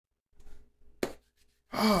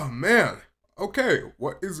Oh man. Okay,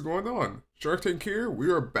 what is going on? Shark Tank here.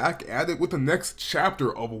 We are back at it with the next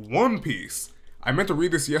chapter of One Piece. I meant to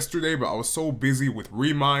read this yesterday, but I was so busy with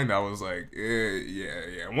Remind, I was like,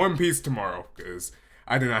 yeah, One Piece tomorrow, because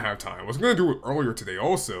I did not have time. I was gonna do it earlier today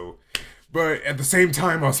also, but at the same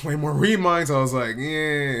time, I was playing more Reminds, I was like,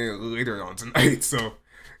 later on tonight, so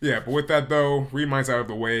yeah, but with that though, Remind's out of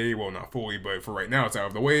the way. Well, not fully, but for right now, it's out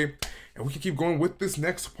of the way. And we can keep going with this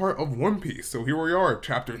next part of One Piece. So here we are,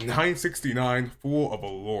 chapter 969, Fool of a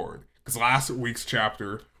Lord. Because last week's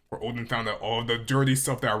chapter, where Odin found out all of the dirty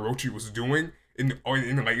stuff that Orochi was doing in all of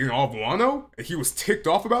Wano, and he was ticked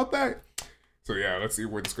off about that. So yeah, let's see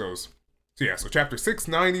where this goes. So chapter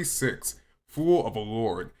 696, Fool of a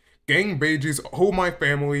Lord. Gang Beiji's Oh My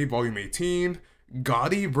Family, Volume 18.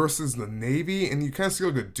 Gotti versus the Navy, and you kind of see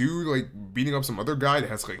like a dude like beating up some other guy that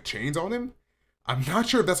has like chains on him. I'm not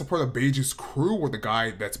sure if that's a part of Beiji's crew or the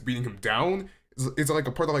guy that's beating him down. Is it like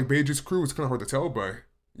a part of like Beiji's crew? It's kind of hard to tell, but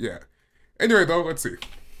yeah. Anyway though, let's see.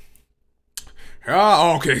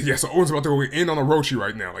 Okay, yeah, so Owen's about to go in on Orochi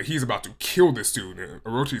right now. Like, he's about to kill this dude. And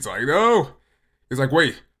Orochi's like, no. He's like,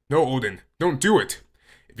 wait, no, Odin, don't do it.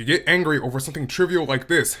 If you get angry over something trivial like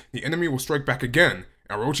this, the enemy will strike back again.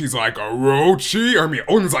 Orochi's like,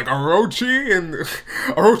 Odin's like, Orochi? And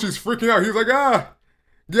Orochi's freaking out. He's like,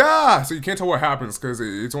 yeah. So you can't tell what happens because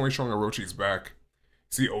it's only showing Orochi's back.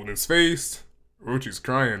 See Odin's face. Orochi's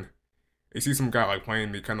crying. You see some guy like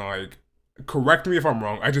playing the kind of like, correct me if I'm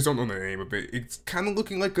wrong, I just don't know the name of it. It's kind of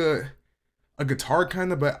looking like a guitar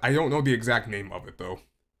kind of, but I don't know the exact name of it though.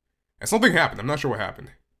 And something happened. I'm not sure what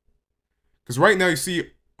happened. Because right now you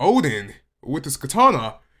see Odin with his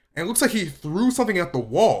katana, and it looks like he threw something at the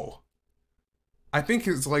wall. I think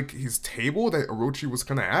it's like his table that Orochi was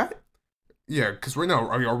kind of at. Yeah, because right now,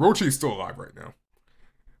 I mean, Orochi is still alive right now.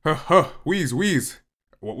 Wheeze.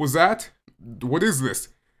 What was that? What is this?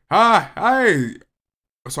 Hi.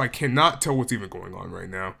 So I cannot tell what's even going on right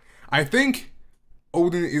now. I think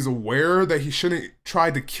Odin is aware that he shouldn't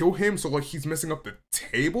try to kill him, so like he's messing up the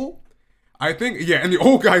table. I think, yeah, and the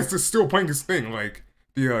old guy's just still playing his thing, like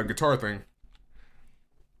the guitar thing.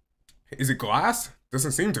 Is it glass?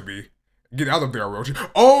 Doesn't seem to be. Get out of there, Orochi.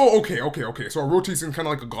 Oh, okay. So Orochi's in kind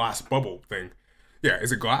of like a glass bubble thing. Yeah,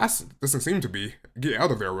 is it glass? Doesn't seem to be. Get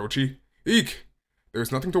out of there, Orochi. Eek.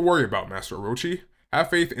 There's nothing to worry about, Master Orochi. Have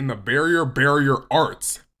faith in the barrier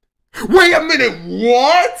arts. Wait a minute,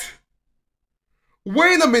 what?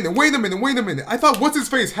 Wait a minute. I thought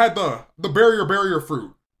what's-his-face had the barrier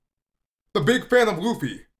fruit. The big fan of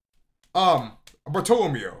Luffy.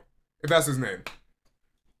 Bartolomeo, if that's his name.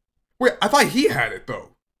 Wait, I thought he had it,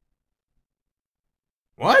 though.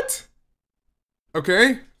 What?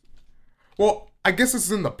 Okay. Well, I guess this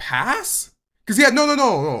is in the past? Because, yeah,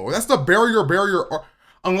 no. That's the barrier.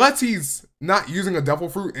 Unless he's not using a devil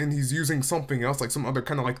fruit and he's using something else, like some other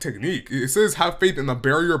kind of, like, technique. It says, have faith in the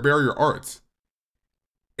barrier arts.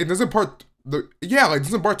 It doesn't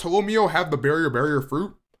doesn't Bartolomeo have the barrier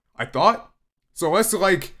fruit? I thought. So, unless,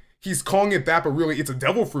 like, he's calling it that, but really it's a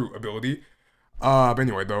devil fruit ability. But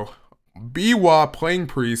anyway, though. Biwa playing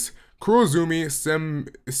priest Kurozumi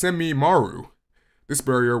Semimaru. This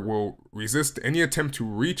barrier will resist any attempt to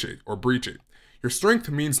reach it or breach it. Your strength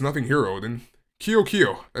means nothing here, Odin.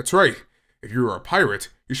 Kyo, that's right. If you are a pirate,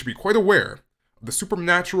 you should be quite aware of the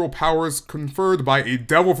supernatural powers conferred by a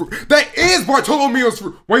devil fruit. That is Bartolomeo's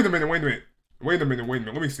fruit! Wait a minute. Let me see. Wait a minute.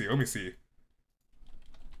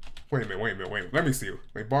 Let me see.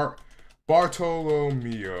 Wait,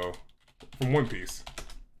 Bartolomeo from One Piece.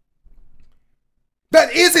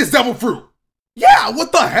 That is his devil fruit! Yeah,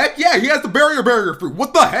 what the heck? Yeah, he has the barrier fruit.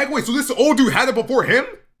 What the heck? Wait, so this old dude had it before him?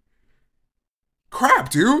 Crap,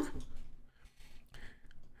 dude.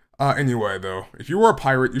 Anyway, though, if you are a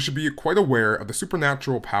pirate, you should be quite aware of the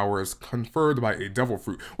supernatural powers conferred by a devil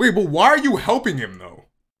fruit. Wait, but why are you helping him, though?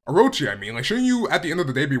 Orochi, I mean. Like, shouldn't you, at the end of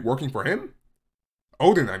the day, be working for him?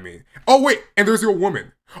 Odin, I mean. Oh, wait, and there's the old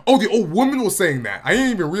woman. Oh, the old woman was saying that. I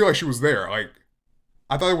didn't even realize she was there. Like,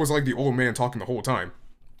 I thought it was like the old man talking the whole time.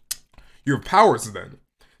 You have powers then.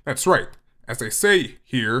 That's right. As they say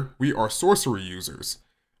here, we are sorcery users.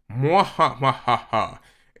 Mwahahaha.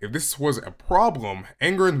 If this was a problem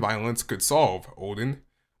anger and violence could solve, Odin,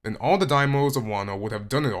 then all the daimos of Wano would have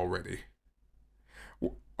done it already.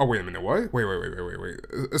 Oh, wait a minute, what? Wait.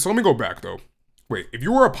 So let me go back though. Wait, if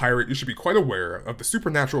you were a pirate, you should be quite aware of the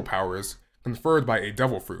supernatural powers conferred by a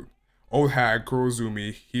devil fruit. Old hag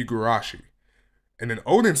Kurozumi Higurashi. And then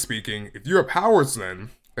Odin speaking, if you have powers then,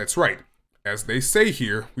 that's right. As they say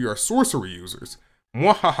here, we are sorcery users.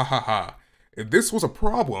 Mwahahaha. If this was a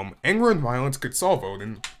problem, anger and violence could solve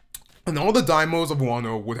Odin, and all the daimos of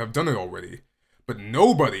Wano would have done it already. but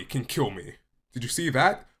nobody can kill me. Did you see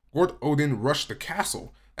that? Lord Odin rushed the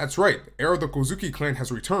castle. That's right, the heir of the Kozuki clan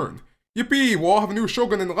has returned. Yippee, we'll all have a new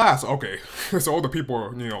shogun in the last. Okay, so all the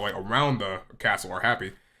people, you know, like around the castle are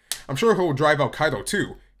happy. I'm sure he'll drive out Kaido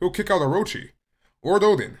too. He'll kick out Orochi. Lord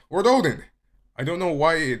Odin, Lord Odin! I don't know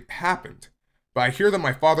why it happened, but I hear that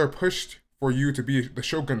my father pushed for you to be the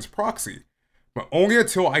shogun's proxy, but only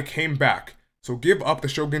until I came back, so give up the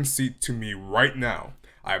shogun's seat to me right now.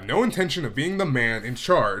 I have no intention of being the man in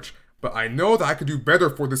charge, but I know that I could do better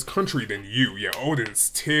for this country than you. Yeah, Odin's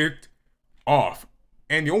ticked off.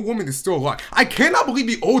 And the old woman is still alive. I cannot believe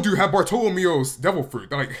the old dude had Bartolomeo's devil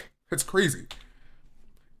fruit. Like, that's crazy.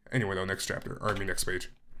 Anyway, though, next chapter. Or, I mean, next page.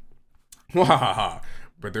 Wahaha.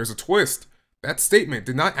 But there's a twist. That statement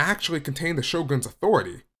did not actually contain the shogun's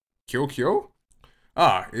authority. Kyo?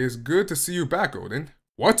 Ah, it is good to see you back, Odin.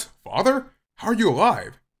 What? Father? How are you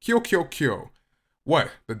alive? Kyo.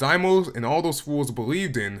 What the daimos and all those fools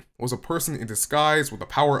believed in was a person in disguise with the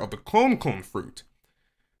power of the clone fruit.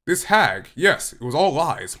 This hag, yes, it was all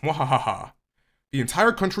lies, mwahaha. The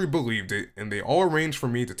entire country believed it, and they all arranged for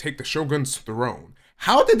me to take the shogun's throne.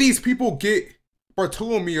 How did these people get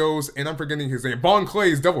Bartolomeo's, and I'm forgetting his name, Bon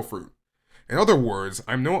Clay's devil fruit? In other words,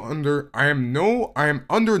 I am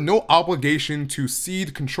under no obligation to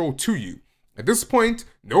cede control to you. At this point,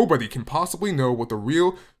 nobody can possibly know what the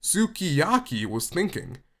real Sukiyaki was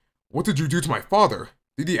thinking. What did you do to my father?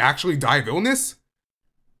 Did he actually die of illness?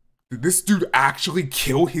 Did this dude actually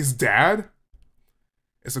kill his dad?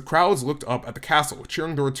 As the crowds looked up at the castle,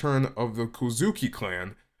 cheering the return of the Kozuki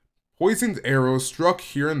clan, poisoned arrows struck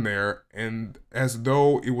here and there, and as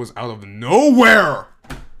though it was out of nowhere!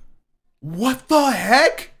 What the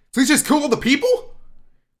heck? So he just killed all the people?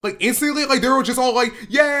 Like, instantly? Like, they were just all like,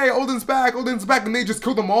 yay, Odin's back, and they just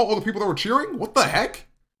killed them all the people that were cheering? What the heck?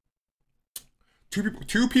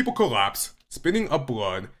 Two people collapsed, spitting up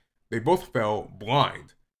blood. They both fell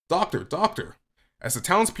blind. Doctor. As the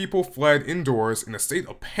townspeople fled indoors in a state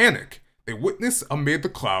of panic, they witnessed amid the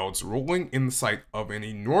clouds rolling in sight of an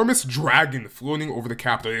enormous dragon floating over the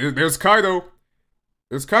capital. There's Kaido.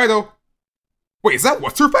 Wait, is that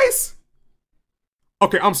what's-her-face?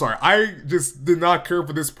 Okay, I'm sorry. I just did not care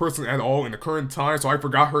for this person at all in the current time, so I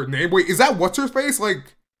forgot her name. Wait, is that what's-her-face?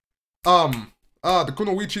 Like, the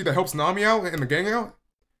Kunoichi that helps Nami out and the gang out?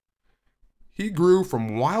 He grew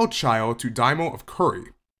from wild child to daimyo of Curry,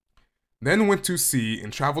 then went to sea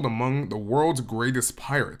and traveled among the world's greatest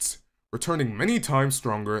pirates, returning many times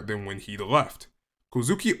stronger than when he left.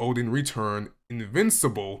 Kozuki Odin returned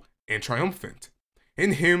invincible and triumphant.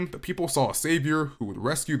 In him, the people saw a savior who would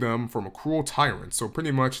rescue them from a cruel tyrant. So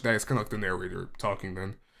pretty much that is kind of like the narrator talking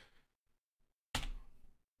then.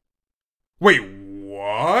 Wait,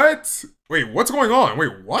 what? Wait, what's going on?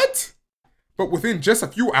 Wait, what? But within just a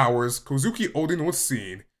few hours, Kozuki Odin was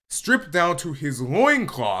seen, stripped down to his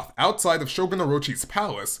loincloth outside of Shogun Orochi's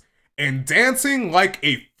palace, and dancing like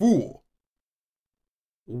a fool.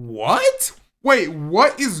 What? Wait,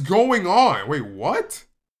 what is going on? Wait, what?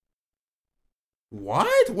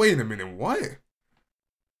 What? Wait a minute, what?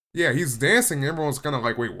 Yeah, he's dancing and everyone's kind of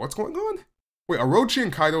like, wait, what's going on? Wait, Orochi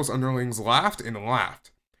and Kaido's underlings laughed and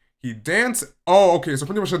laughed. He danced. Oh, okay, so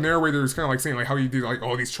pretty much the narrator is kind of like saying like how he did like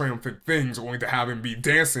all these triumphant things only to have him be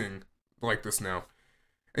dancing like this now.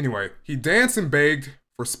 Anyway, he danced and begged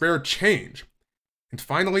for spare change, and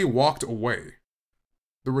finally walked away.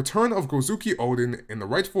 The return of Kozuki Odin and the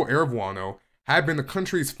rightful heir of Wano had been the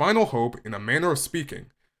country's final hope in a manner of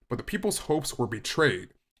speaking, but the people's hopes were betrayed,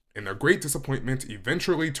 and their great disappointment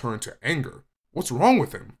eventually turned to anger. What's wrong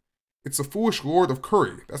with him? It's the foolish lord of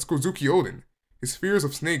Curry, that's Kozuki Odin. His fears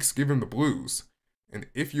of snakes give him the blues. And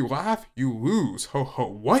if you laugh, you lose. Ho ho,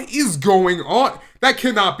 what is going on? That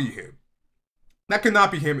cannot be him. That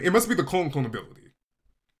cannot be him. It must be the clone ability.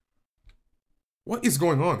 What is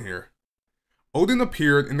going on here? Odin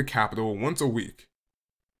appeared in the capital once a week.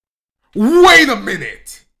 Wait a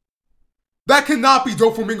minute! That cannot be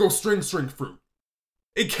Doflamingo's string fruit.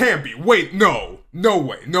 It can't be. Wait, no. No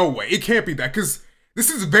way. It can't be that, because this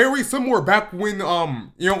is very similar back when,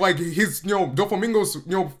 like his, Doflamingo's,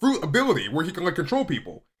 fruit ability, where he can, like, control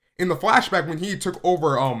people. In the flashback when he took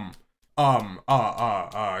over,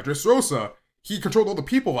 Dressrosa, he controlled all the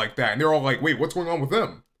people like that, and they're all like, wait, what's going on with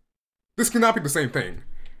them? This cannot be the same thing.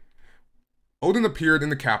 Odin appeared in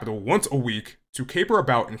the capital once a week to caper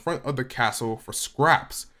about in front of the castle for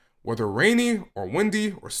scraps, whether rainy or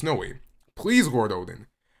windy or snowy. Please, Lord Odin.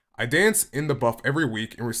 I dance in the buff every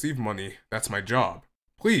week and receive money. That's my job.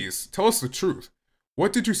 Please, tell us the truth.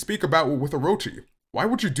 What did you speak about with Orochi? Why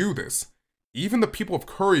would you do this? Even the people of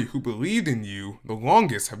Curry who believed in you the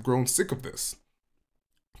longest have grown sick of this.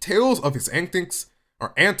 Tales of his antics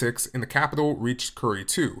in the capital reached Curry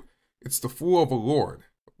too. It's the fool of a lord.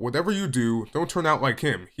 Whatever you do, don't turn out like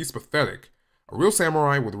him. He's pathetic. A real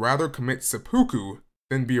samurai would rather commit seppuku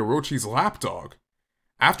than be Orochi's lapdog.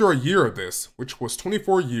 After a year of this, which was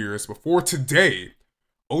 24 years before today,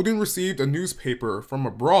 Oden received a newspaper from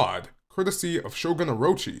abroad, courtesy of Shogun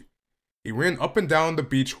Orochi. He ran up and down the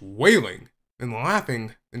beach wailing, then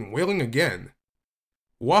laughing, then wailing again.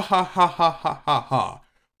 Wahahahahaha.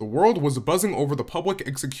 The world was buzzing over the public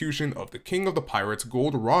execution of the king of the pirates,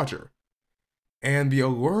 Gold Roger, and the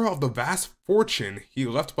allure of the vast fortune he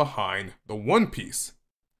left behind, the One Piece.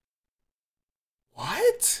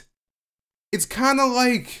 What? It's kind of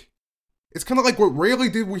like what Rayleigh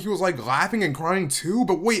did when he was like laughing and crying too,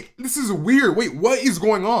 but wait, this is weird. Wait, what is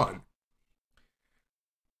going on?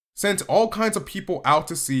 Sent all kinds of people out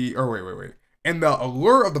to sea, wait. And the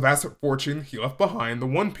allure of the vast fortune he left behind, the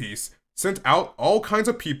One Piece, sent out all kinds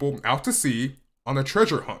of people out to sea on a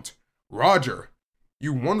treasure hunt. Roger,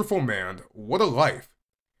 you wonderful man, what a life.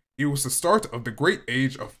 It was the start of the great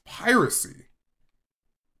age of piracy.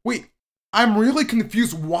 Wait, I'm really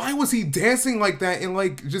confused. Why was he dancing like that and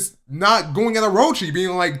like just not going at Orochi,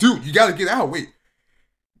 being like, dude, you gotta get out. Wait,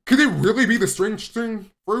 could it really be the string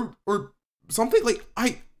fruit or something? Like,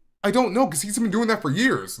 I don't know, because he's been doing that for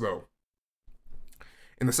years, though.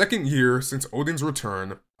 In the second year since Oden's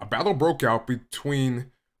return, a battle broke out in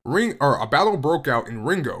Ringo,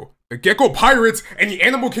 the Gecko Pirates, and the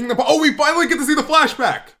Animal Kingdom. Oh, we finally get to see the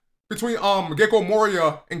flashback between Gecko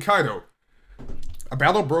Moria and Kaido. A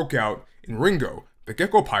battle broke out in Ringo, the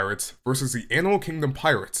Gecko Pirates versus the Animal Kingdom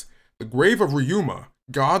Pirates. The grave of Ryuma,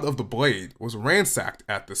 god of the blade, was ransacked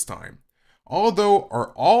at this time. All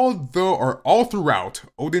throughout,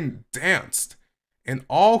 Oden danced, and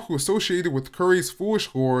all who associated with Curry's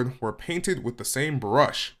foolish lord were painted with the same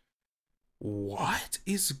brush. What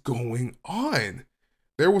is going on?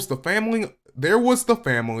 There was the family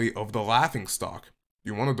of the laughingstock.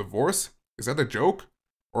 You want a divorce? Is that a joke?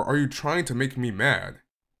 Or are you trying to make me mad?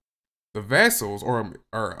 The vassals,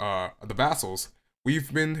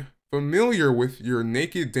 we've been familiar with your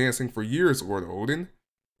naked dancing for years, Lord Oden.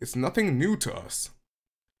 It's nothing new to us.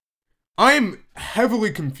 I'm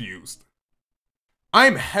heavily confused. I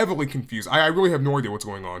really have no idea what's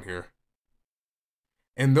going on here.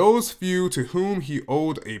 And those few to whom he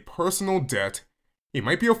owed a personal debt, he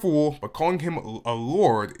might be a fool, but calling him a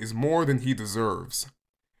lord is more than he deserves.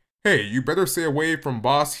 Hey, you better stay away from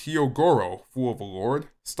Boss Hyogoro, fool of a lord.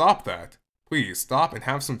 Stop that. Please, stop and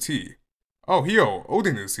have some tea. Oh, Hyo,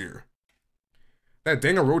 Oden is here. That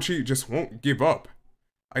dang Orochi just won't give up.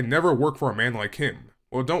 I'd never work for a man like him.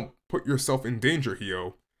 Well, don't put yourself in danger,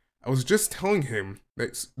 Hyo. I was just telling him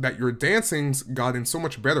that your dancing's gotten so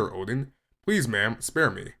much better, Oden. Please, ma'am,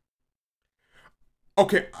 spare me.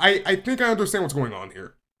 Okay, I think I understand what's going on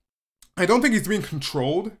here. I don't think he's being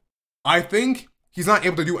controlled. I think he's not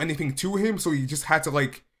able to do anything to him, so he just had to,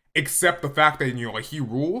 like, accept the fact that, you know, like, he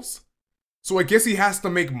rules. So I guess he has to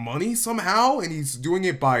make money somehow, and he's doing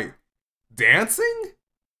it by dancing?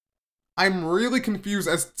 I'm really confused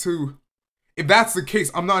as to if that's the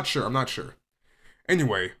case. I'm not sure.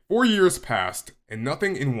 Anyway, 4 years passed, and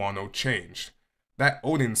nothing in Wano changed. That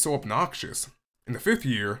Oden's so obnoxious. In the 5th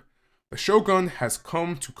year, the Shogun has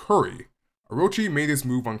come to Curry. Orochi made his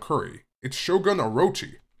move on Curry. It's Shogun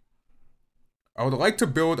Orochi. I would like to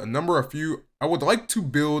build a number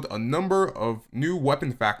of new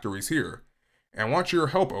weapon factories here, and I want your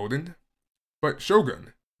help, Oden. But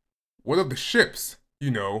Shogun, what of the ships?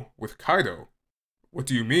 You know, with Kaido. What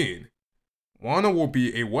do you mean? Wano will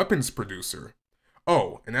be a weapons producer.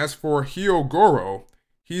 Oh, and as for Hyogoro,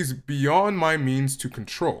 he's beyond my means to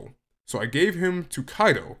control, so I gave him to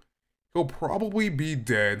Kaido. He'll probably be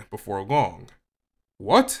dead before long.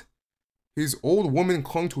 What? His old woman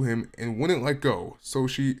clung to him and wouldn't let go, so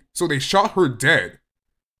they shot her dead.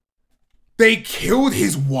 They killed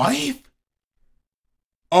his wife?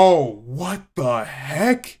 Oh, what the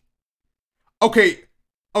heck? Okay.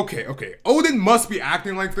 Oden must be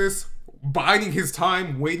acting like this, biding his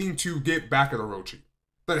time, waiting to get back at Orochi.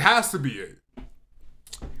 That has to be it.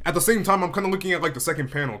 At the same time, I'm kind of looking at like the second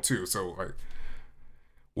panel too, so like,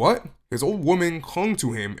 what? His old woman clung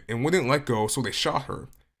to him and wouldn't let go, so they shot her.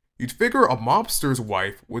 You'd figure a mobster's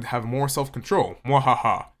wife would have more self-control.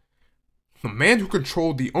 Mwahaha. The man who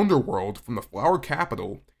controlled the underworld from the flower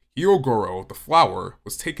capital, Hyogoro, the flower,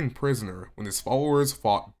 was taken prisoner when his followers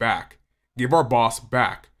fought back. Give our boss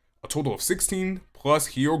back. A total of 16 plus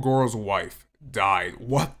Hyogoro's wife died.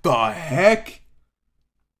 What the heck?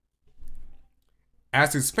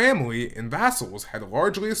 As his family and vassals had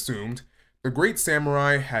largely assumed, The great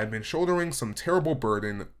samurai had been shouldering some terrible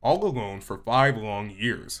burden all alone for 5 long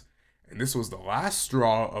years, and this was the last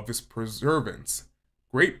straw of his perseverance.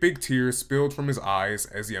 Great big tears spilled from his eyes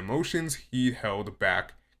as the emotions he held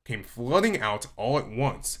back came flooding out all at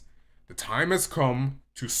once. The time has come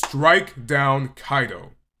to strike down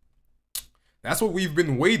Kaido. That's what we've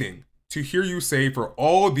been waiting to hear you say for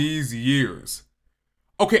all these years.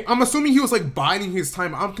 Okay, I'm assuming he was like biding his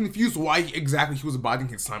time. I'm confused why exactly he was biding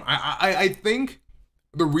his time. I think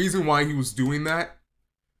the reason why he was doing that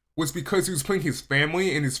was because he was putting his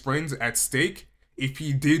family and his friends at stake if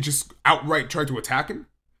he did just outright try to attack him.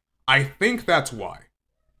 I think that's why.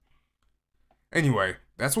 Anyway,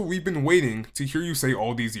 that's what we've been waiting to hear you say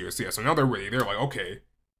all these years. Yeah, so now they're ready. They're like, okay,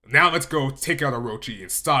 now let's go take out Orochi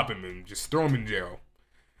and stop him and just throw him in jail.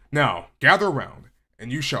 Now, gather around,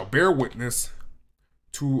 and you shall bear witness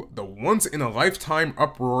to the once-in-a-lifetime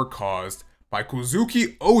uproar caused by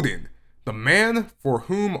Kozuki Oden, the man for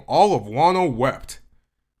whom all of Wano wept.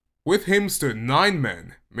 With him stood 9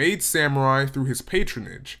 men, made samurai through his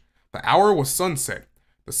patronage. The hour was sunset,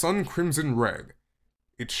 the sun crimson red.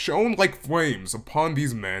 It shone like flames upon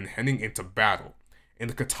these men heading into battle, and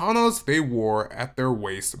the katanas they wore at their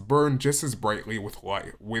waists burned just as brightly with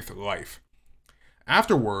life.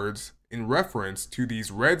 Afterwards, in reference to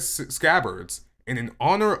these red scabbards, and in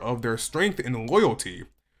honor of their strength and loyalty,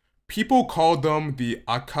 people called them the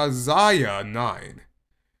Akazaya 9.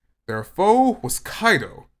 Their foe was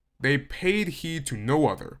Kaido. They paid heed to no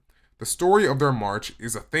other. The story of their march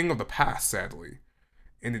is a thing of the past, sadly,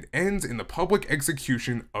 and it ends in the public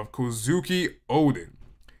execution of Kozuki Oden.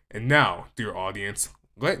 And now, dear audience,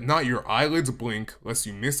 let not your eyelids blink lest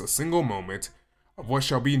you miss a single moment of what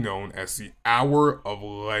shall be known as the Hour of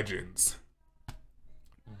Legends.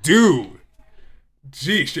 Dude!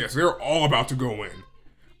 Geesh, yes, they're all about to go in.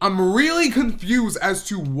 I'm really confused as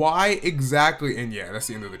to why exactly, and yeah, that's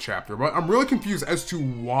the end of the chapter, but I'm really confused as to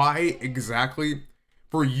why exactly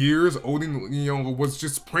for years Oden, was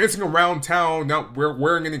just prancing around town, not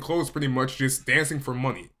wearing any clothes pretty much, just dancing for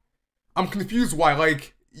money. I'm confused why,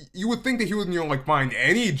 like, you would think that he would, like, find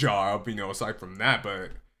any job, aside from that,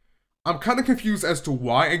 but I'm kind of confused as to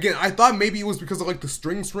why. Again, I thought maybe it was because of, like, the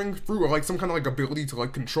string fruit, or, like, some kind of, like, ability to,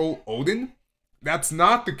 like, control Oden. That's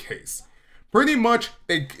not the case. Pretty much,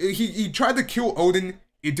 he tried to kill Oden,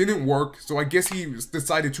 it didn't work, so I guess he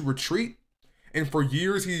decided to retreat. And for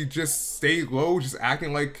years, he just stayed low, just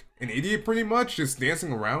acting like an idiot pretty much, just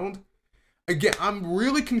dancing around. Again, I'm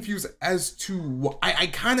really confused as to why. I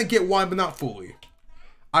kind of get why, but not fully.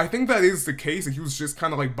 I think that is the case, that he was just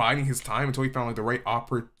kind of like biding his time until he found like the right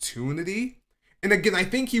opportunity. And again, I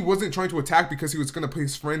think he wasn't trying to attack because he was going to put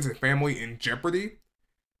his friends and family in jeopardy.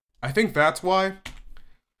 I think that's why.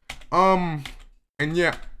 And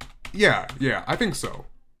yeah, I think so.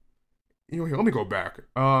 Here, let me go back.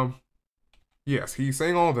 Yes, he's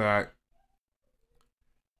saying all that.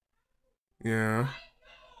 Yeah.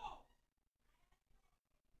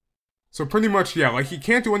 So pretty much, yeah, like he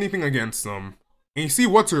can't do anything against them. And you see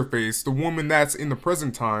what's-her-face, the woman that's in the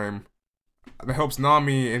present time that helps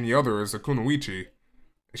Nami and the others, the Kunoichi.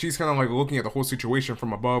 She's kind of like looking at the whole situation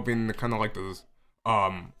from above in kind of like the,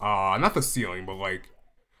 not the ceiling, but like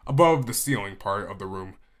above the ceiling part of the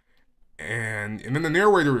room. And then the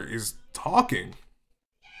narrator is talking.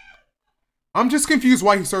 I'm just confused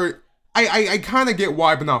why he started. I kind of get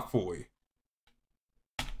why, but not fully.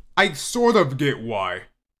 I sort of get why.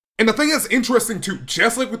 And the thing that's interesting too,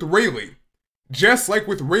 just like with Rayleigh,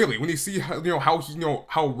 when you see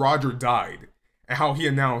how Roger died and how he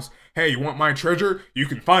announced, "Hey, you want my treasure? You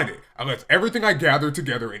can find it. I left everything I gathered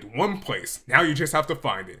together in one place. Now you just have to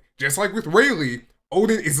find it." Just like with Rayleigh,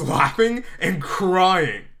 Oden is laughing and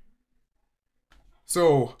crying.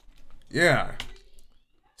 So, yeah.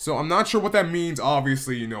 So I'm not sure what that means.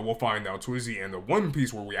 Obviously, we'll find out towards the end of One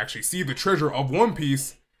Piece, where we actually see the treasure of One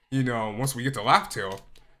Piece, once we get to Laugh Tale.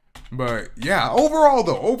 But yeah, overall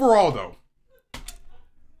though,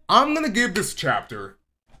 I'm gonna give this chapter,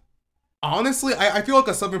 honestly, I feel like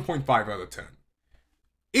a 7.5 out of 10.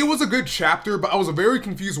 It was a good chapter, but I was very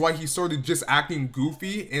confused why he started just acting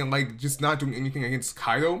goofy and like just not doing anything against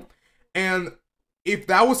Kaido. And if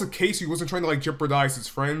that was the case, he wasn't trying to like jeopardize his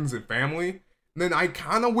friends and family, then I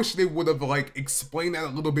kind of wish they would have like explained that a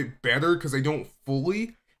little bit better, because they don't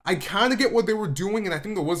fully. I kind of get what they were doing, and I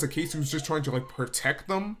think that was the case. He was just trying to like protect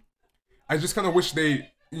them. I just kind of wish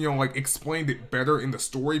they, like explained it better in the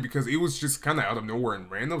story, because it was just kind of out of nowhere and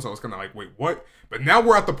random. So I was kind of like, wait, what? But now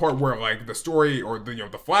we're at the part where like the story, or the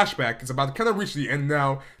the flashback is about to kind of reach the end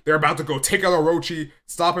now. They're about to go take out Orochi,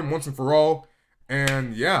 stop him once and for all.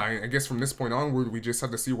 And yeah, I guess from this point onward, we just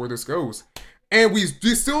have to see where this goes. And we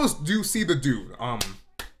still do see the dude. I'm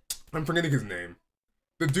forgetting his name.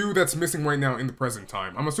 The dude that's missing right now in the present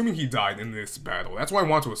time. I'm assuming he died in this battle. That's what I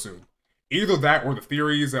want to assume. Either that or the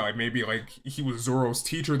theories that like maybe like he was Zoro's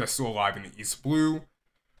teacher that's still alive in the East Blue.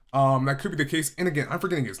 That could be the case. And again, I'm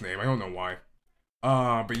forgetting his name. I don't know why.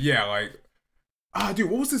 But yeah, like, dude,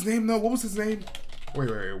 what was his name though? What was his name?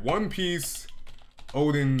 Wait. One Piece,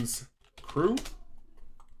 Oden's crew?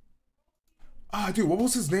 Dude, what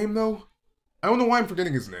was his name though? I don't know why I'm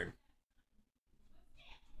forgetting his name.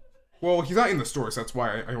 Well, he's not in the story, so that's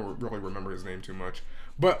why I don't really remember his name too much.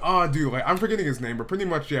 But, dude, like, I'm forgetting his name, but pretty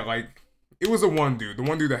much, yeah, like, it was the one dude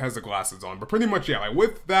that has the glasses on. But pretty much, yeah, like,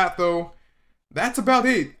 with that, though, that's about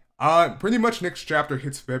it. Pretty much next chapter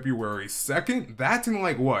hits February 2nd. That's in,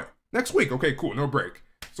 like, what? Next week. Okay, cool, no break.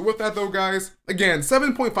 So with that, though, guys, again,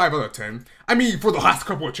 7.5 out of 10. I mean, for the last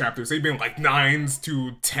couple of chapters, they've been, like, 9s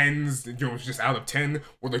to 10s, you know, just out of 10,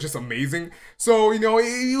 or they're just amazing. So, you know,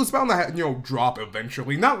 it was bound to, you know, drop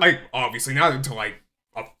eventually. Not, like, obviously, not until, like,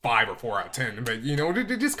 a 5 or 4 out of 10, but, you know,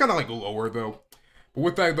 they're just kind of, like, lower, though. But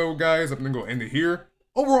with that, though, guys, I'm gonna go end it here.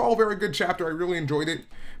 Overall, very good chapter. I really enjoyed it.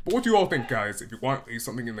 But what do you all think, guys? If you want, leave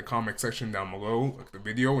something in the comment section down below, like the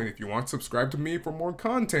video, and if you want, subscribe to me for more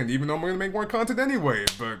content, even though I'm going to make more content anyway.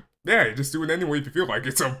 But, yeah, just do it anyway if you feel like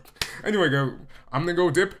it. So, anyway, I'm going to go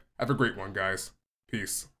dip. Have a great one, guys.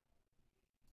 Peace.